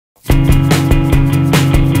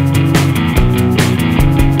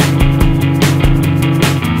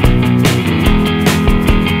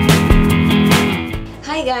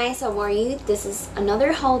this is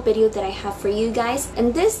another haul video that I have for you guys,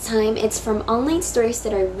 and this time it's from online stores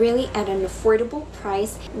that are really at an affordable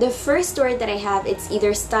price. The first store that I have, it's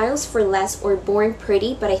either Styles for Less or Born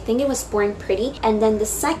Pretty, but I think it was Born Pretty. And then the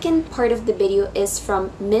second part of the video is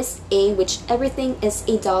from Miss A, which everything is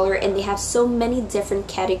 $1 and they have so many different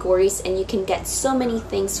categories and you can get so many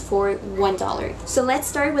things for $1. So let's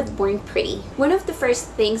start with Born Pretty. One of the first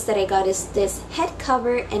things that I got is this head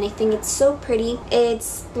cover, and I think it's so pretty.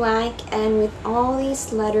 It's black and with all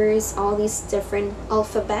these letters, all these different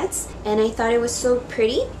alphabets, and I thought it was so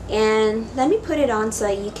pretty. And let me put it on so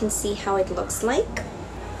that you can see how it looks like.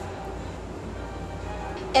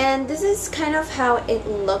 And this is kind of how it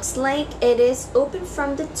looks like. It is open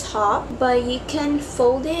from the top, but you can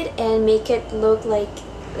fold it and make it look like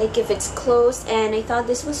if it's closed. And I thought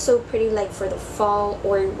this was so pretty, like for the fall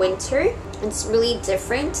or winter. It's really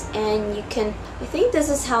different, and you can, I think this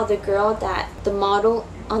is how the girl, that the model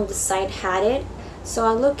on the side, had it. So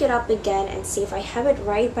I'll look it up again and see if I have it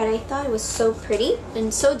right, but I thought it was so pretty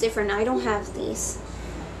and so different. I don't have these.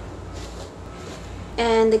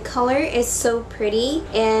 And the color is so pretty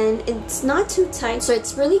and it's not too tight, so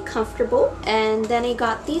it's really comfortable. And then I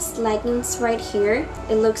got these leggings right here.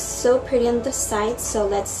 It looks so pretty on the side, so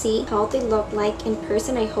let's see how they look like in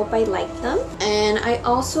person. I hope I like them. And I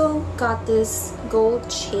also got this gold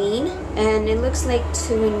chain, and it looks like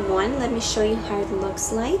 2-in-1. Let me show you how it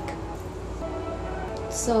looks like.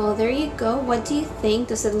 So there you go. What do you think?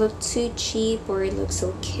 Does it look too cheap or it looks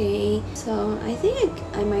okay? So I think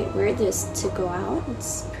I might wear this to go out.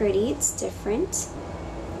 It's pretty, it's different.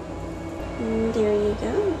 And there you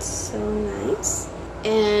go. It's so nice.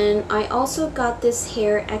 And I also got this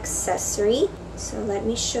hair accessory. So let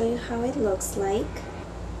me show you how it looks like.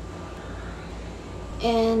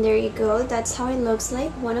 And there you go, that's how it looks like.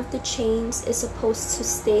 One of the chains is supposed to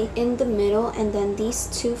stay in the middle, and then these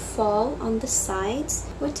two fall on the sides.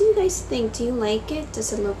 What do you guys think? Do you like it?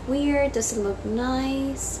 Does it look weird? Does it look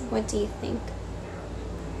nice? What do you think?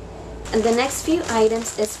 And the next few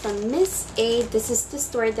items is from Miss A. This is the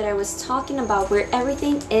store that I was talking about where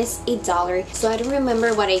everything is $1. So I don't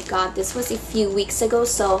remember what I got. This was a few weeks ago,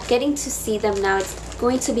 so getting to see them now, it's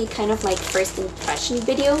going to be kind of like first impression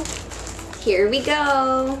video. Here we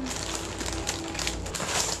go!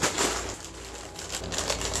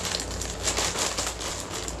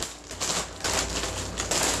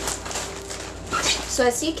 So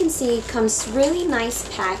as you can see, it comes really nice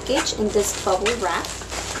package in this bubble wrap.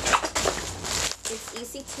 It's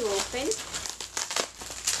easy to open.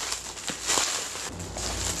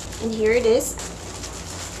 And here it is.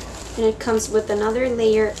 And it comes with another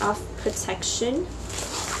layer of protection.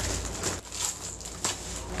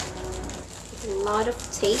 A lot of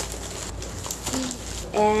tape,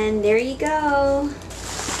 and there you go.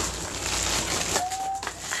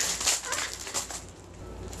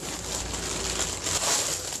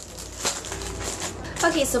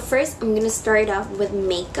 Okay, so first I'm gonna start off with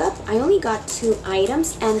makeup. I only got 2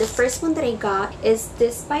 items, and the first one that I got is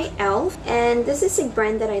this by e.l.f. and this is a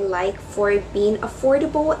brand that I like for being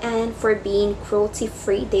affordable and for being cruelty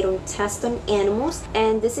free. They don't test on animals.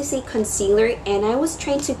 And this is a concealer, and I was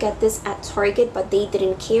trying to get this at Target, but they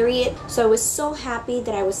didn't carry it, so I was so happy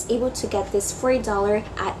that I was able to get this for $1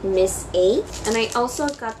 at Miss A. And I also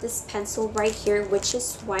got this pencil right here, which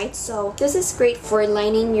is white, so this is great for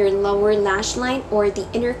lining your lower lash line or the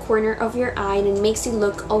inner corner of your eye, and it makes you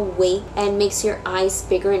look awake and makes your eyes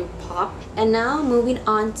bigger and pop. And now moving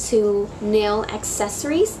on to nail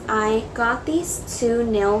accessories, I got these 2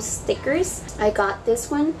 nail stickers. I got this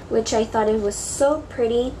one, which I thought it was so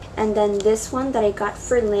pretty, and then this one that I got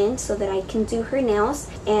for Lynn so that I can do her nails.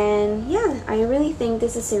 And yeah, I really think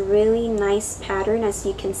this is a really nice pattern, as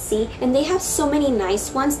you can see, and they have so many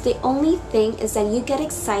nice ones. The only thing is that you get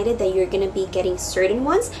excited that you're gonna be getting certain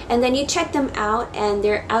ones, and then you check them out and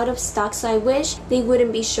they're out of stock. So I wish they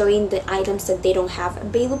wouldn't be showing the items that they don't have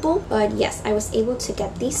available, but yes, I was able to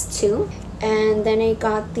get these 2. And then I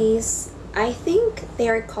got these, I think they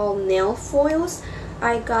are called nail foils.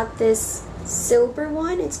 I got this silver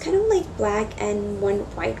one. It's kind of like black and one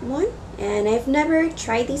white one, and I've never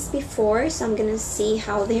tried these before, so I'm gonna see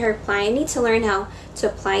how they are applied. I need to learn how to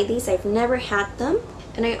apply these. I've never had them.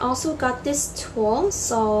 And I also got this tool,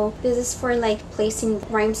 so this is for like placing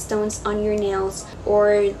rhinestones on your nails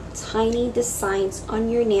or tiny designs on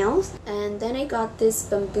your nails. And then I got this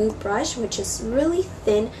bamboo brush, which is really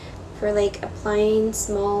thin for like applying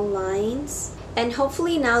small lines. And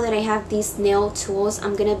hopefully now that I have these nail tools,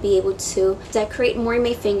 I'm gonna be able to decorate more of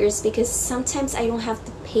my fingers, because sometimes I don't have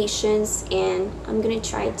the patience, and I'm gonna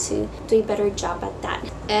try to do a better job at that.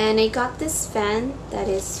 And I got this fan that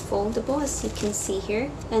is foldable, as you can see here,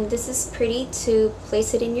 and this is pretty to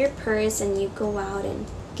place it in your purse and you go out and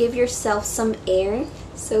give yourself some air.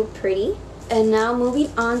 So pretty. And now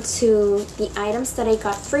moving on to the items that I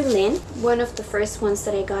got for Lynn. One of the first ones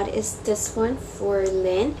that I got is this one for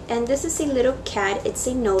Lynn. And this is a little cat. It's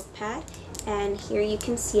a notepad. And here you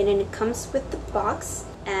can see it, and it comes with the box.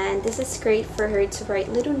 And this is great for her to write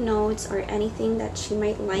little notes or anything that she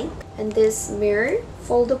might like. And this mirror,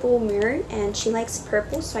 foldable mirror, and she likes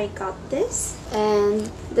purple, so I got this.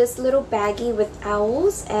 And this little baggie with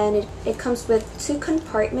owls, and it comes with 2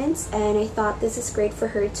 compartments, and I thought this is great for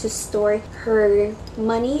her to store her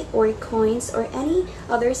money or coins or any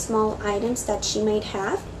other small items that she might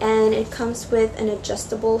have. And it comes with an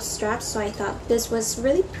adjustable strap, so I thought this was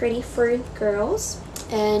really pretty for girls.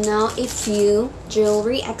 And now a few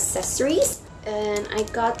jewelry accessories. And I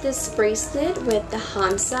got this bracelet with the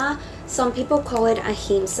Hamsa. Some people call it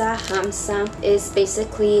ahimsa. Hamsa is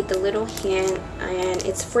basically the little hand, and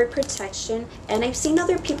it's for protection. And I've seen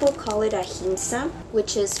other people call it ahimsa,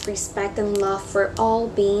 which is respect and love for all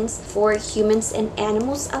beings, for humans and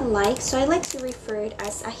animals alike. So I like to refer it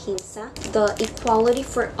as ahimsa, the equality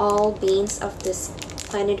for all beings of this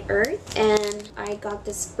planet Earth. And I got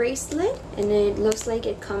this bracelet, and it looks like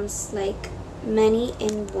it comes like many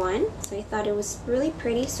in one, so I thought it was really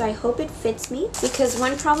pretty. So I hope it fits me, because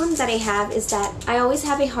one problem that I have is that I always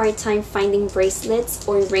have a hard time finding bracelets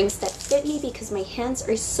or rings that fit me, because my hands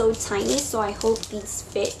are so tiny. So I hope these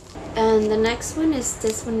fit. And the next one is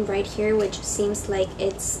this one right here, which seems like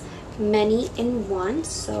it's many in one,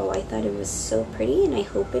 so I thought it was so pretty, and I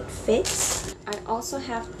hope it fits. I also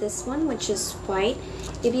have this one, which is white.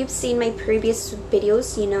 If you've seen my previous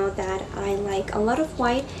videos, you know that I like a lot of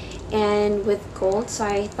white and with gold, so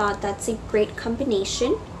I thought that's a great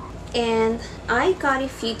combination. And I got a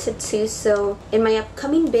few tattoos, so in my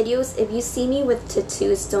upcoming videos, if you see me with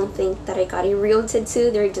tattoos, don't think that I got a real tattoo.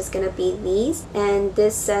 They're just gonna be these. And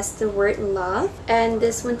this says the word love, and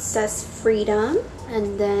this one says freedom,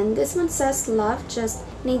 and then this one says love, just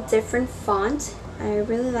in a different font. I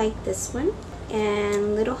really like this one.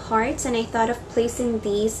 And little hearts, and I thought of placing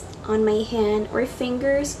these on my hand or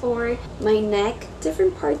fingers or my neck,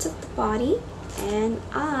 different parts of the body. And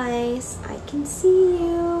eyes, I can see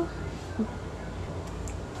you.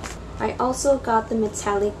 I also got the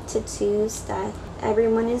metallic tattoos that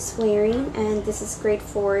everyone is wearing, and this is great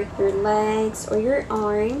for your legs or your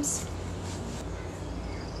arms.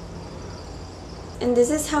 And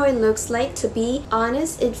this is how it looks like. To be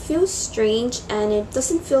honest, it feels strange and it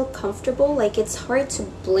doesn't feel comfortable. Like, it's hard to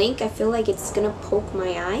blink. I feel like it's gonna poke my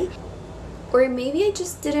eye. Or maybe I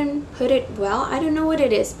just didn't put it well. I don't know what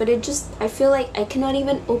it is, but I feel like I cannot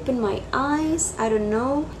even open my eyes. I don't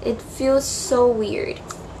know. It feels so weird.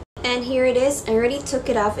 And here it is. I already took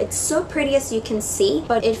it off. It's so pretty, as you can see,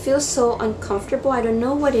 but it feels so uncomfortable. I don't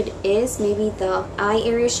know what it is. Maybe the eye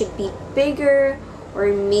area should be bigger, or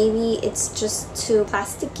maybe it's just too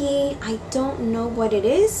plasticky. I don't know what it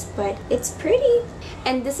is, but it's pretty.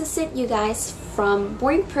 And this is it, you guys, from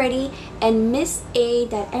Born Pretty and Miss A,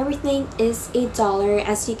 that everything is $1.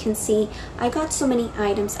 As you can see, I got so many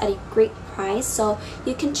items at a great price, so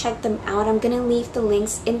you can check them out. I'm gonna leave the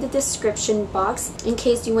links in the description box in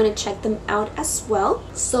case you want to check them out as well.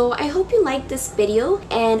 So I hope you liked this video,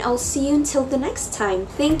 and I'll see you until the next time.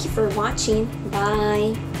 Thank you for watching.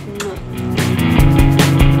 Bye. Mwah.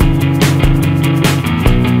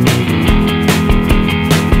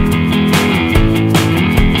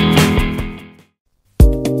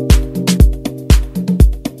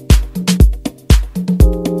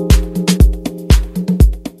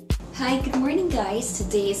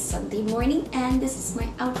 Today is Sunday morning, and this is my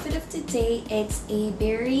outfit of today. It's a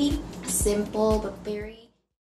very simple but very